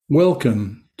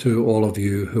Welcome to all of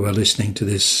you who are listening to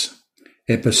this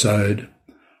episode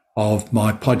of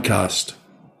my podcast.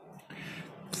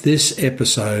 This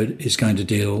episode is going to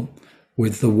deal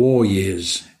with the war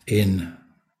years in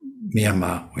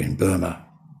Myanmar, or in Burma.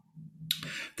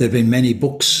 There have been many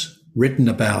books written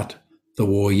about the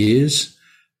war years,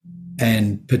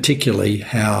 and particularly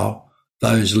how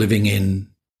those living in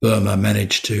Burma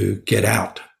managed to get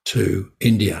out to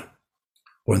India,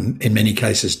 or in many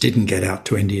cases didn't get out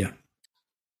to India.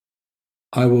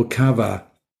 I will cover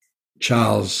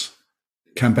Haswell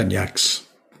Campagnac's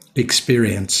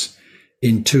experience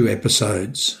in 2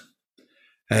 episodes,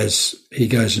 as he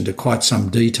goes into quite some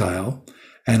detail,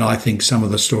 and I think some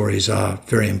of the stories are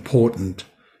very important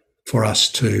for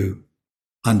us to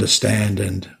understand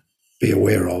and be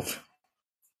aware of.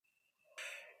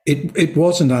 It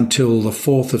wasn't until the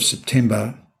 4th of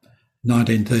September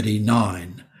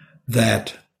 1939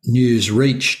 that news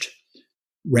reached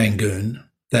Rangoon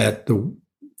that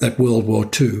World War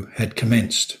II had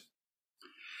commenced.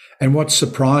 And what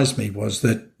surprised me was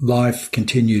that life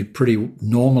continued pretty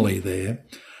normally there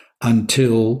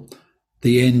until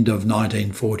the end of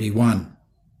 1941.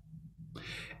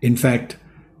 In fact,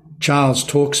 Charles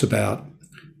talks about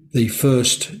the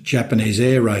first Japanese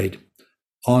air raid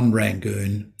on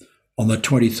Rangoon on the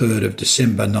 23rd of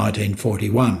December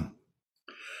 1941.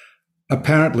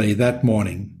 Apparently that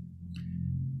morning,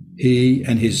 he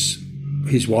and his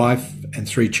wife and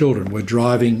 3 children were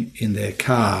driving in their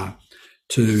car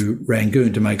to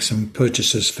Rangoon to make some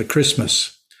purchases for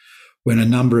Christmas when a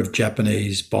number of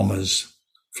Japanese bombers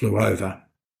flew over.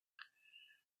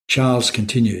 Charles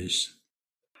continues,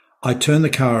 "I turned the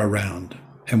car around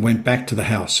and went back to the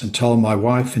house and told my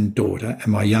wife and daughter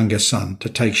and my younger son to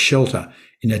take shelter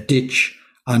in a ditch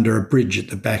under a bridge at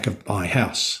the back of my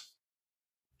house.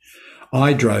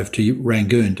 I drove to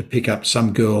Rangoon to pick up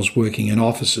some girls working in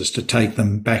offices to take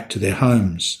them back to their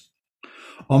homes.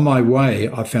 On my way,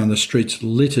 I found the streets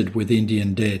littered with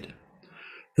Indian dead.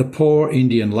 The poor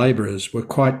Indian labourers were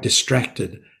quite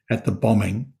distracted at the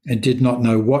bombing and did not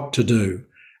know what to do,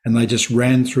 and they just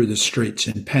ran through the streets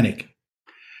in panic.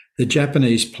 The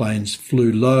Japanese planes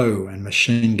flew low and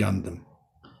machine-gunned them.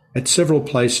 At several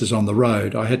places on the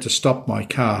road, I had to stop my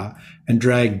car and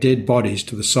drag dead bodies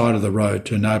to the side of the road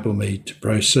to enable me to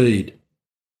proceed.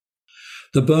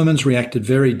 The Burmans reacted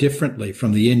very differently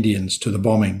from the Indians to the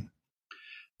bombing.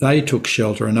 They took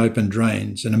shelter in open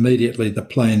drains, and immediately the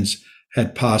planes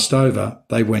had passed over,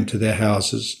 they went to their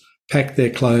houses, packed their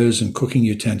clothes and cooking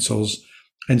utensils,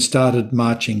 and started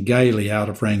marching gaily out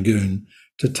of Rangoon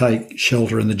to take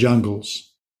shelter in the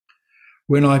jungles.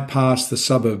 When I passed the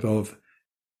suburb of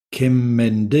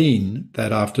Kemmendine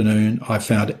that afternoon, I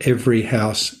found every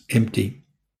house empty.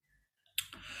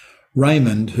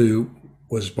 Raymond, who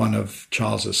was one of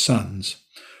Charles's sons,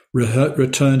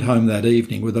 returned home that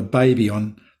evening with a baby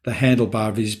on the handlebar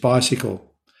of his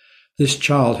bicycle. This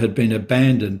child had been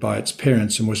abandoned by its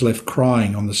parents and was left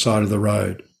crying on the side of the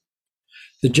road.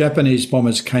 The Japanese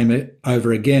bombers came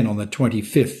over again on the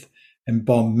 25th and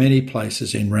bombed many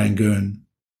places in Rangoon.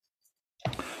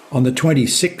 On the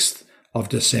 26th of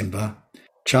December,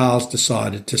 Charles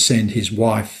decided to send his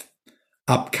wife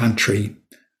up country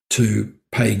to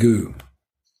Pegu.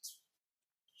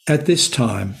 At this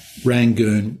time,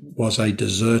 Rangoon was a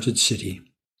deserted city.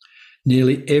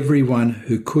 Nearly everyone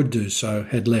who could do so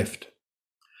had left.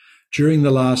 During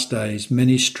the last days,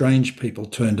 many strange people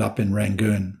turned up in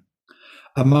Rangoon.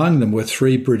 Among them were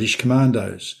 3 British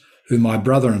commandos, who my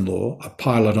brother-in-law, a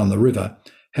pilot on the river,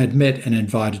 had met and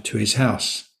invited to his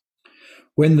house.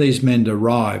 When these men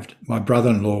arrived, my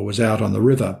brother-in-law was out on the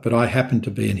river, but I happened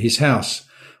to be in his house,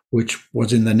 which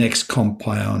was in the next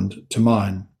compound to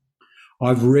mine.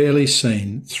 I've rarely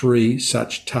seen 3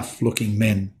 such tough-looking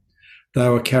men. They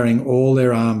were carrying all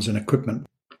their arms and equipment.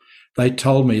 They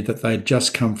told me that they had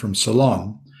just come from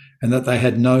Ceylon and that they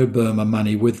had no Burma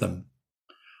money with them.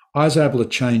 I was able to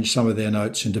change some of their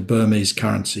notes into Burmese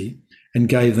currency and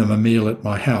gave them a meal at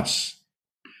my house.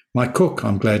 My cook,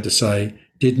 I'm glad to say,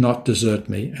 did not desert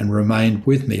me and remained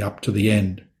with me up to the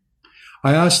end.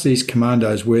 I asked these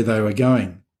commandos where they were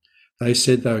going. They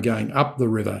said they were going up the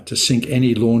river to sink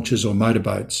any launches or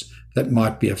motorboats that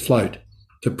might be afloat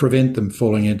to prevent them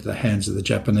falling into the hands of the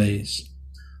Japanese.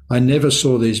 I never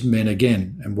saw these men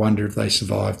again and wonder if they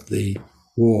survived the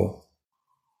war.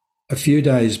 A few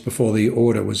days before the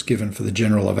order was given for the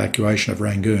general evacuation of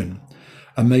Rangoon,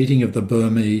 a meeting of the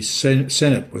Burmese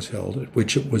Senate was held, at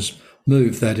which it was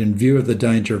moved that in view of the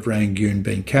danger of Rangoon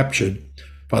being captured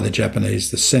by the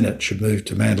Japanese, the Senate should move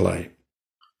to Mandalay.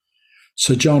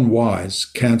 Sir John Wise,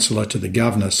 counsellor to the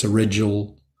governor, Sir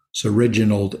Reginald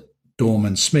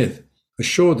Dorman Smith,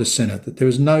 assured the Senate that there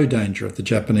was no danger of the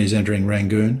Japanese entering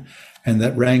Rangoon and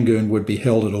that Rangoon would be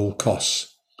held at all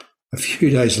costs. A few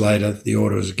days later, the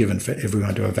order was given for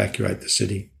everyone to evacuate the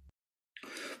city.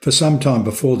 For some time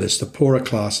before this, the poorer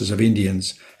classes of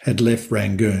Indians had left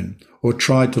Rangoon or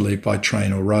tried to leave by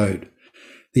train or road.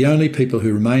 The only people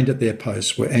who remained at their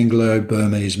posts were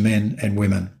Anglo-Burmese men and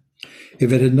women.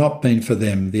 If it had not been for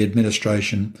them, the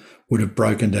administration would have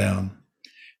broken down.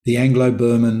 The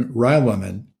Anglo-Burman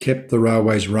railwaymen kept the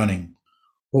railways running.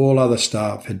 All other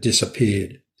staff had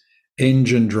disappeared.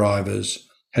 Engine drivers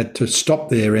had to stop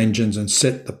their engines and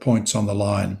set the points on the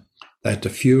line. They had to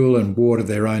fuel and water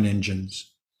their own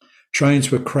engines.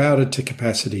 Trains were crowded to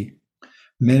capacity.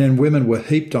 Men and women were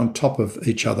heaped on top of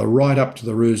each other right up to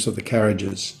the roofs of the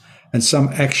carriages, and some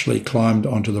actually climbed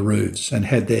onto the roofs and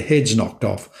had their heads knocked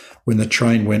off when the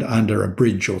train went under a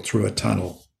bridge or through a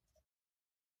tunnel.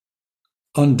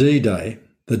 On D-Day,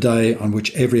 the day on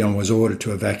which everyone was ordered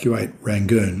to evacuate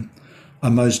Rangoon, a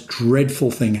most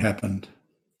dreadful thing happened.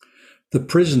 The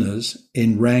prisoners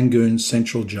in Rangoon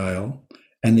Central Jail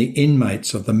and the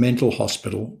inmates of the mental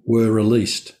hospital were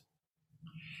released.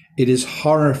 It is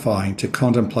horrifying to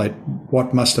contemplate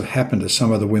what must have happened to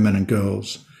some of the women and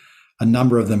girls. A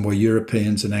number of them were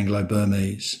Europeans and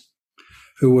Anglo-Burmese,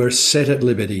 who were set at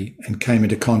liberty and came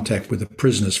into contact with the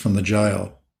prisoners from the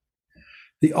jail.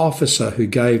 The officer who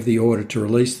gave the order to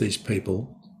release these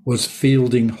people was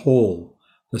Fielding Hall,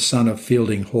 the son of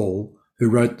Fielding Hall, who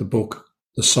wrote the book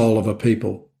The Soul of a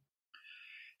People.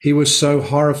 He was so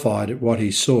horrified at what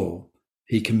he saw,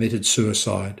 he committed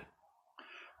suicide.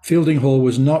 Fielding Hall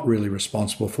was not really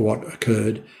responsible for what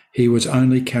occurred. He was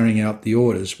only carrying out the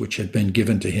orders which had been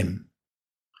given to him.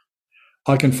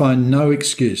 I can find no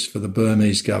excuse for the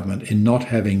Burmese government in not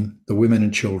having the women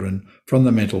and children from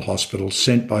the mental hospital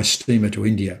sent by steamer to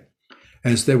India,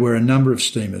 as there were a number of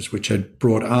steamers which had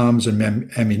brought arms and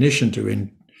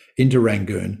ammunition into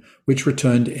Rangoon, which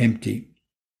returned empty.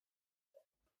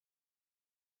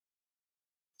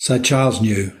 So Charles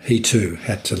knew he too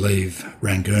had to leave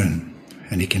Rangoon,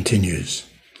 and he continues,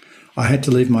 "I had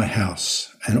to leave my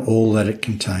house and all that it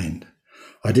contained.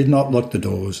 I did not lock the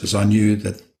doors, as I knew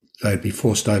that they'd be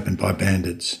forced open by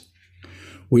bandits.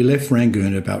 We left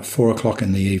Rangoon about 4 o'clock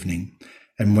in the evening,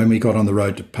 and when we got on the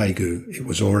road to Pegu, it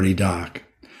was already dark.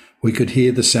 We could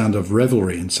hear the sound of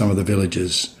revelry in some of the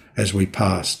villages as we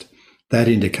passed. That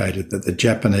indicated that the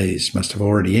Japanese must have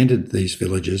already entered these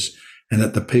villages and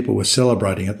that the people were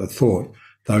celebrating at the thought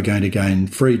they were going to gain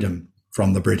freedom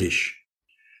from the British.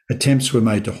 Attempts were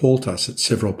made to halt us at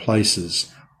several places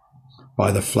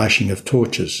by the flashing of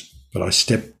torches, but I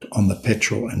stepped on the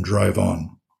petrol and drove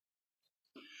on.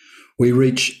 We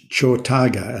reached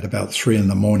Chortaga at about 3 in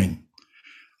the morning.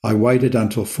 I waited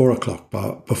until 4 o'clock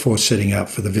before setting out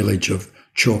for the village of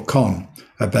Chorkon,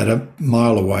 about a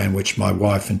mile away, in which my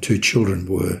wife and 2 children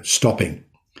were stopping.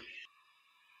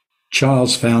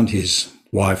 Charles found his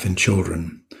wife and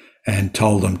children and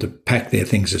told them to pack their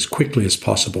things as quickly as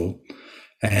possible,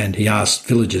 and he asked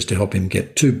villagers to help him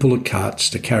get 2 bullock carts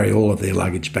to carry all of their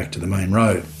luggage back to the main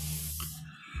road.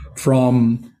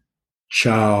 From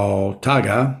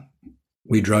Chortaga,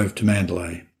 we drove to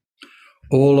Mandalay.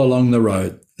 All along the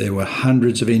road, there were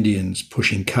hundreds of Indians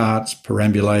pushing carts,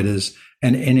 perambulators,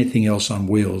 and anything else on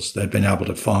wheels they'd been able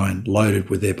to find loaded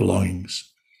with their belongings.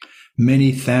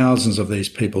 Many thousands of these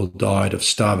people died of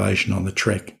starvation on the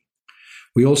trek.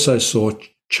 We also saw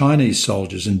Chinese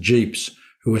soldiers in jeeps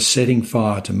who were setting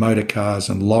fire to motor cars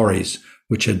and lorries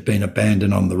which had been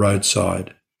abandoned on the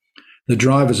roadside. The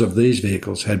drivers of these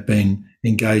vehicles had been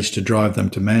engaged to drive them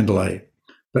to Mandalay,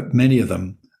 but many of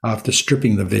them, after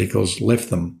stripping the vehicles, left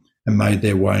them and made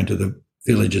their way into the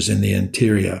villages in the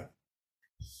interior.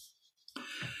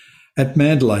 At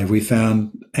Mandalay, we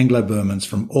found Anglo-Burmans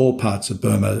from all parts of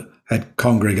Burma had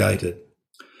congregated.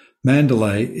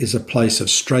 Mandalay is a place of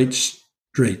straight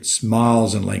streets,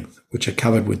 miles in length, which are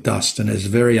covered with dust and is a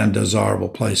very undesirable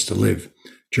place to live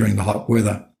during the hot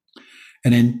weather.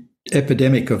 An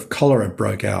epidemic of cholera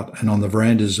broke out, and on the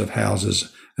verandas of houses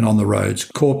and on the roads,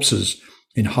 corpses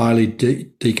in highly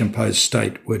decomposed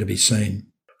state were to be seen.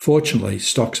 Fortunately,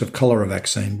 stocks of cholera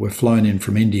vaccine were flown in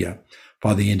from India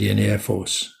by the Indian Air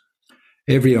Force.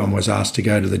 Everyone was asked to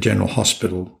go to the General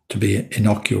Hospital to be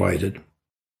inoculated.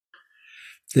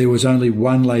 There was only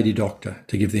one lady doctor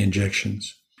to give the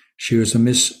injections. She was a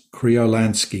Miss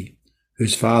Kryolansky,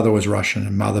 whose father was Russian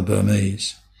and mother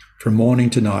Burmese. From morning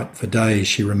to night, for days,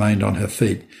 she remained on her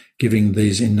feet, giving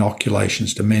these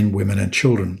inoculations to men, women and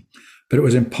children. But it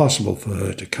was impossible for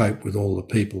her to cope with all the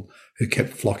people who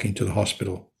kept flocking to the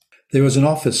hospital. There was an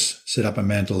office set up in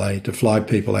Mandalay to fly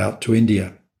people out to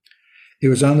India. It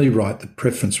was only right that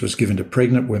preference was given to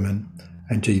pregnant women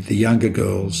and to the younger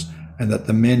girls, and that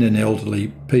the men and elderly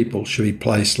people should be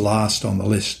placed last on the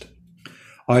list.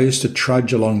 I used to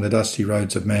trudge along the dusty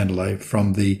roads of Mandalay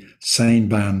from the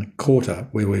Sainban quarter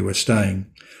where we were staying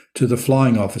to the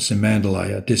flying office in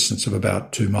Mandalay, a distance of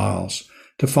about 2 miles,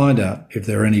 to find out if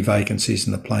there are any vacancies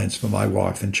in the planes for my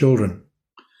wife and children.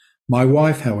 My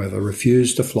wife, however,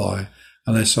 refused to fly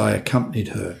unless I accompanied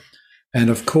her, and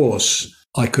of course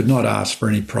I could not ask for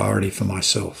any priority for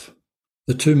myself.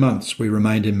 The 2 months we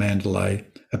remained in Mandalay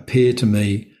appear to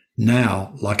me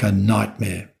now like a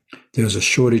nightmare. There was a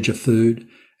shortage of food,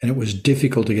 and it was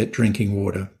difficult to get drinking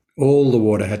water. All the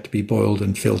water had to be boiled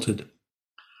and filtered.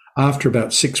 After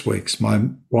about 6 weeks, my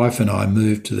wife and I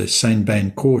moved to the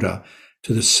Sainban quarter,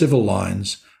 to the civil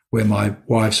lines, where my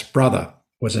wife's brother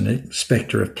was an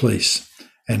inspector of police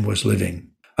and was living.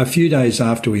 A few days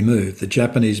after we moved, the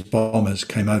Japanese bombers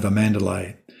came over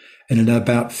Mandalay and in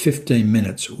about 15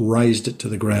 minutes razed it to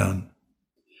the ground.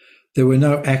 There were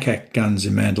no ack-ack guns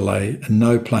in Mandalay and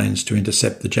no planes to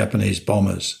intercept the Japanese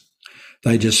bombers.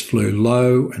 They just flew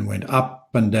low and went up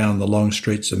and down the long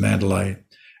streets of Mandalay,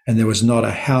 and there was not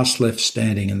a house left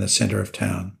standing in the centre of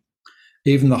town.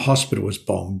 Even the hospital was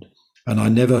bombed, and I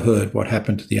never heard what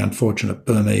happened to the unfortunate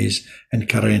Burmese and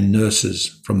Karen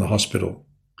nurses from the hospital.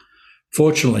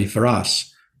 Fortunately for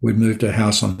us, we'd moved to a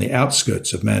house on the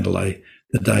outskirts of Mandalay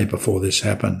the day before this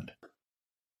happened.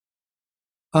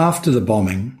 After the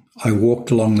bombing, I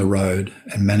walked along the road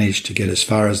and managed to get as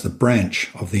far as the branch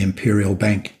of the Imperial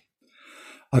Bank.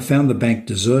 I found the bank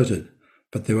deserted,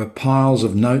 but there were piles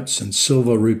of notes and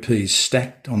silver rupees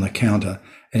stacked on the counter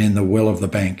and in the well of the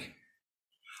bank.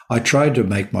 I tried to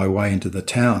make my way into the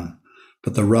town,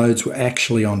 but the roads were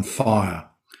actually on fire.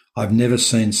 I've never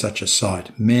seen such a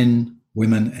sight. Men,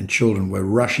 women and children were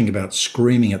rushing about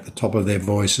screaming at the top of their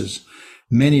voices.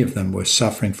 Many of them were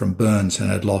suffering from burns and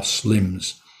had lost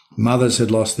limbs. Mothers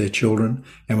had lost their children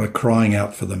and were crying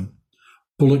out for them.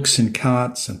 Bullocks in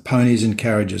carts and ponies in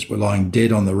carriages were lying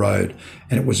dead on the road,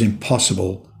 and it was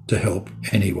impossible to help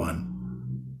anyone.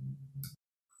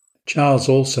 Charles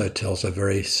also tells a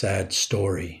very sad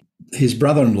story. His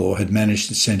brother-in-law had managed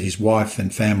to send his wife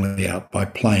and family out by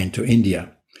plane to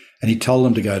India, and he told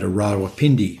them to go to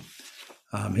Rawalpindi.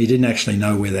 He didn't actually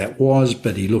know where that was,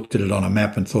 but he looked at it on a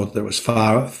map and thought that it was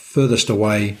furthest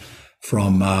away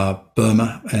from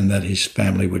Burma and that his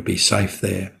family would be safe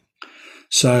there.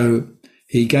 So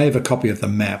he gave a copy of the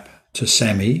map to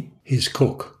Sammy, his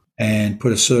cook, and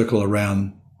put a circle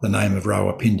around the name of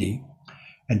Rawalpindi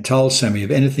and told Sammy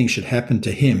if anything should happen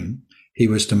to him, he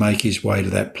was to make his way to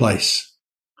that place.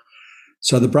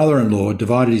 So the brother-in-law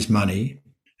divided his money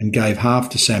and gave half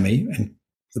to Sammy and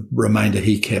the remainder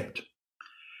he kept.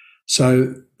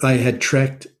 So they had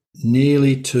trekked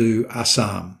nearly to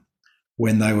Assam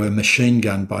when they were machine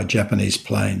gunned by Japanese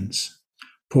planes.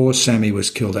 Poor Sammy was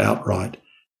killed outright,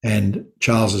 and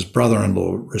Charles's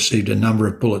brother-in-law received a number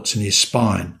of bullets in his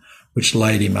spine, which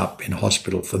laid him up in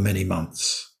hospital for many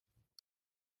months.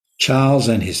 Charles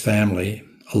and his family,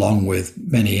 along with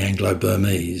many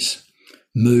Anglo-Burmese,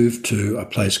 moved to a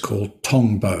place called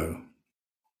Tongbo,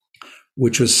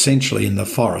 which was essentially in the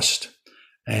forest,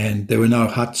 and there were no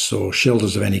huts or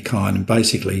shelters of any kind, and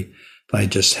basically they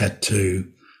just had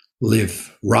to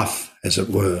live rough, as it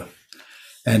were.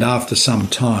 And after some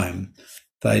time,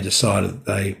 they decided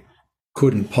they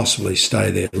couldn't possibly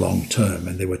stay there long term,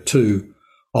 and there were 2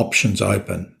 options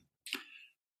open.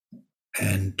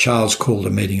 And Charles called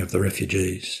a meeting of the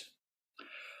refugees.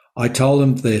 I told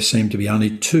them there seemed to be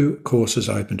only 2 courses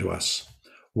open to us.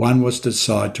 One was to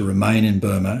decide to remain in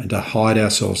Burma and to hide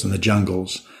ourselves in the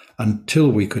jungles until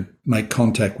we could make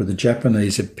contact with the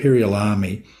Japanese Imperial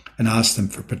Army and ask them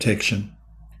for protection.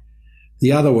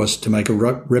 The other was to make a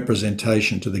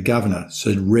representation to the governor,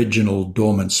 Sir Reginald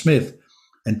Dorman Smith,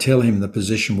 and tell him the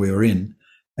position we were in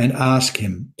and ask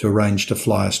him to arrange to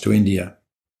fly us to India.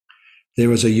 There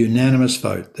was a unanimous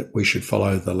vote that we should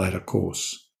follow the latter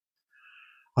course.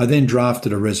 I then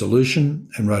drafted a resolution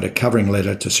and wrote a covering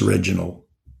letter to Sir Reginald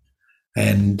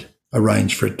and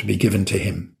arranged for it to be given to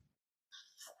him.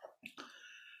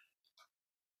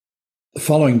 The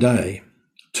following day,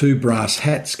 2 brass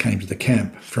hats came to the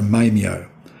camp from Mamio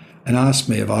and asked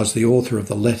me if I was the author of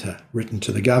the letter written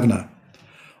to the governor.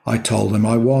 I told them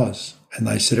I was, and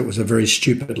they said it was a very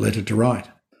stupid letter to write.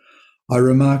 I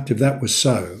remarked if that was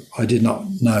so, I did not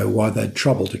know why they'd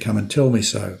trouble to come and tell me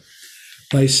so.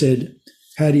 They said,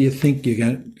 "How do you think you're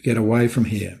going to get away from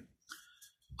here?"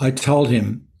 I told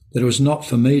him that it was not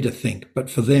for me to think, but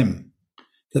for them,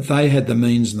 that they had the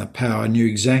means and the power, knew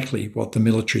exactly what the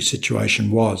military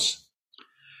situation was.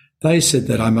 They said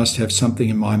that I must have something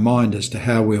in my mind as to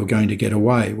how we were going to get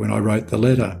away when I wrote the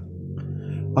letter.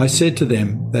 I said to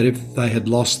them that if they had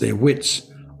lost their wits,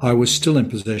 I was still in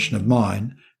possession of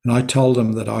mine, and I told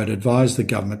them that I'd advise the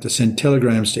government to send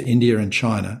telegrams to India and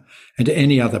China and to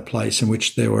any other place in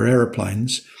which there were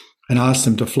aeroplanes, and asked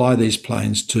them to fly these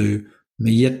planes to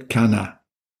Myitkyina.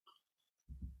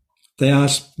 They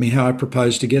asked me how I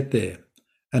proposed to get there,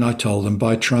 and I told them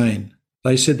by train.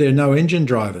 They said there are no engine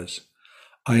drivers.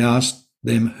 I asked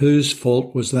them whose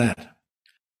fault was that.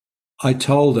 I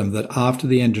told them that after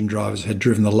the engine drivers had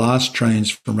driven the last trains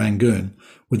from Rangoon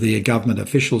with the government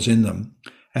officials in them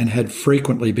and had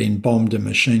frequently been bombed and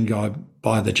machine-gunned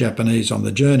by the Japanese on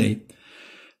the journey,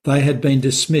 they had been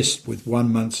dismissed with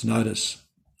 1 month's notice.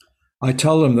 I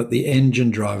told them that the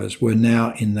engine drivers were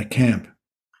now in the camp.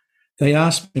 They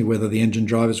asked me whether the engine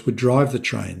drivers would drive the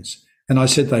trains, and I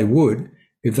said they would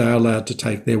if they were allowed to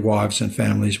take their wives and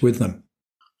families with them.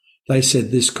 They said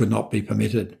this could not be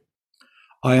permitted.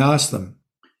 I asked them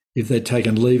if they'd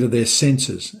taken leave of their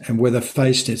senses and whether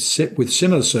faced with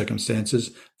similar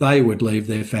circumstances, they would leave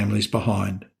their families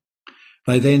behind.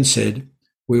 They then said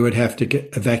we would have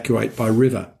to evacuate by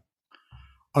river.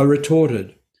 I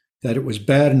retorted that it was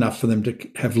bad enough for them to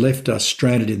have left us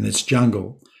stranded in this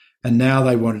jungle, and now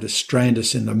they wanted to strand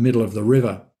us in the middle of the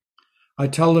river. I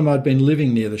told them I'd been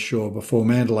living near the shore before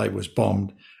Mandalay was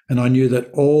bombed, and I knew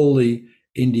that all the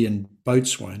Indian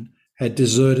boatswain had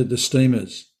deserted the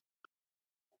steamers.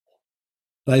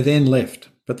 They then left,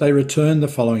 but they returned the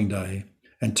following day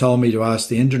and told me to ask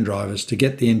the engine drivers to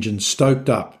get the engines stoked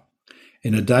up.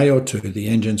 In a day or two, the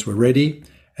engines were ready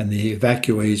and the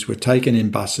evacuees were taken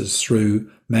in buses through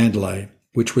Mandalay,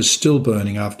 which was still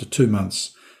burning after 2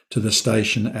 months, to the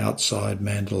station outside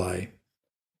Mandalay.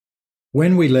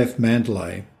 When we left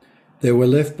Mandalay, there were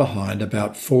left behind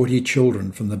about 40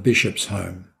 children from the bishop's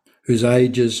home, whose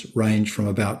ages ranged from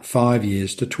about 5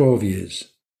 years to 12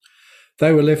 years.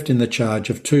 They were left in the charge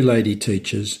of 2 lady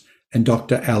teachers and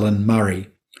Dr. Alan Murray,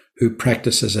 who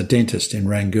practiced as a dentist in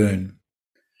Rangoon.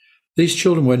 These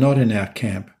children were not in our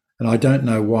camp, and I don't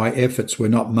know why efforts were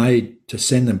not made to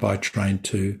send them by train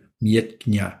to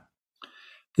Myitkyina.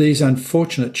 These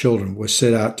unfortunate children were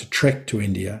set out to trek to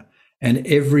India, and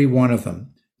every one of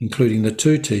them, including the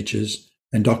 2 teachers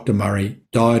and Dr. Murray,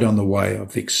 died on the way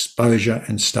of exposure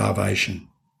and starvation.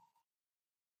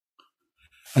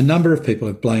 A number of people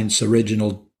have blamed Sir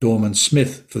Reginald Dorman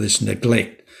Smith for this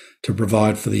neglect to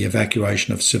provide for the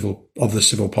evacuation of the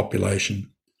civil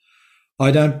population.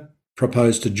 I don't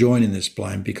propose to join in this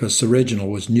blame because Sir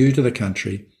Reginald was new to the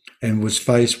country and was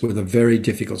faced with a very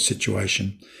difficult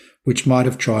situation, which might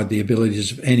have tried the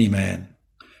abilities of any man.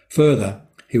 Further,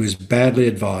 he was badly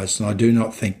advised, and I do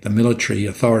not think the military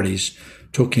authorities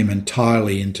took him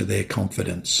entirely into their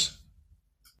confidence.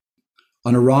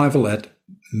 On arrival at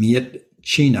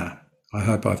Myitkyina, I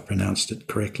hope I've pronounced it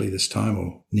correctly this time,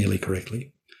 or nearly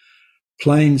correctly,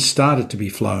 planes started to be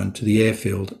flown to the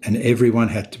airfield and everyone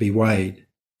had to be weighed.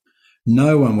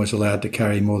 No one was allowed to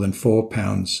carry more than 4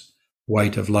 pounds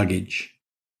weight of luggage.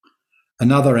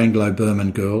 Another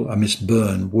Anglo-Burman girl, a Miss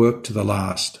Byrne, worked to the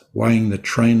last, weighing the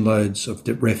trainloads of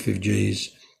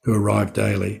refugees who arrived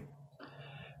daily.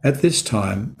 At this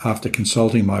time, after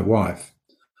consulting my wife,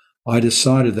 I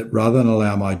decided that rather than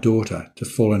allow my daughter to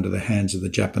fall into the hands of the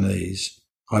Japanese,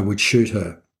 I would shoot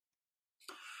her.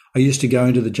 I used to go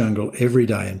into the jungle every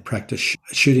day and practice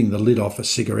shooting the lid off a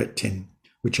cigarette tin,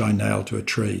 which I nailed to a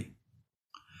tree.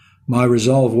 My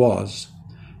resolve was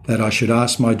that I should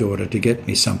ask my daughter to get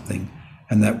me something,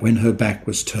 and that when her back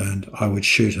was turned, I would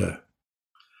shoot her.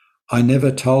 I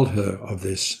never told her of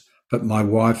this, but my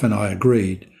wife and I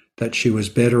agreed that she was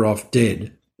better off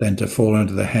dead than to fall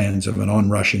into the hands of an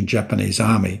onrushing Japanese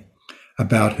army,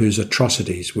 about whose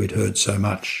atrocities we'd heard so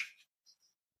much.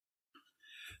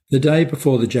 The day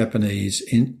before the Japanese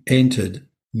entered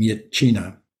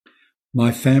Myitkyina,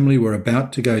 my family were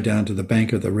about to go down to the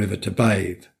bank of the river to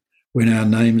bathe, when our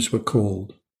names were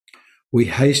called. We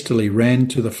hastily ran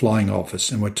to the flying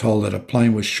office and were told that a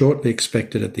plane was shortly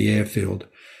expected at the airfield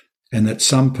and that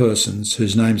some persons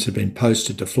whose names had been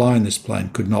posted to fly in this plane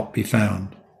could not be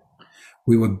found.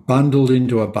 We were bundled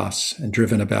into a bus and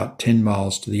driven about 10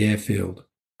 miles to the airfield.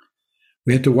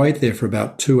 We had to wait there for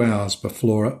about 2 hours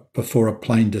before a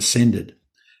plane descended,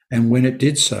 and when it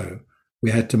did so,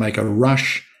 we had to make a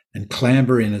rush and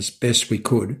clamber in as best we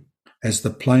could, as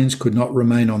the planes could not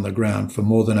remain on the ground for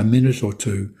more than a minute or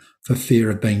two for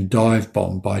fear of being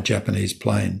dive-bombed by Japanese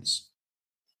planes.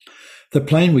 The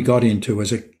plane we got into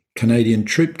was a Canadian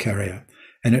troop carrier,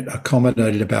 and it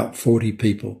accommodated about 40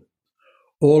 people.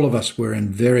 All of us were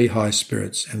in very high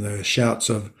spirits, and there were shouts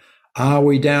of, "Are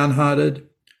we downhearted?"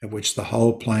 at which the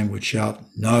whole plane would shout,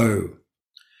 "No!"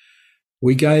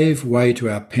 We gave way to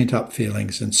our pent-up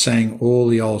feelings and sang all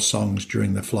the old songs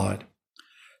during the flight.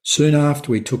 Soon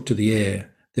after we took to the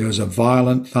air, there was a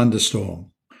violent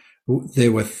thunderstorm.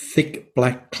 There were thick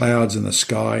black clouds in the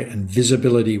sky and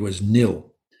visibility was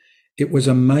nil. It was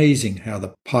amazing how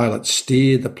the pilot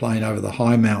steered the plane over the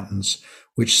high mountains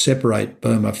which separate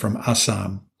Burma from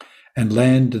Assam and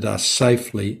landed us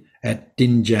safely at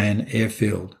Dinjan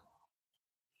airfield.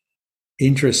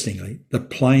 Interestingly, the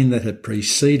plane that had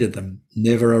preceded them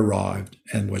never arrived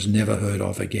and was never heard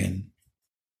of again.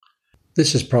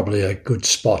 This is probably a good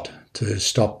spot to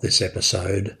stop this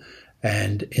episode,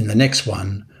 and in the next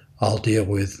one, I'll deal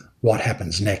with what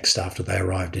happens next after they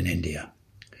arrived in India.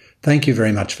 Thank you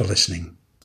very much for listening.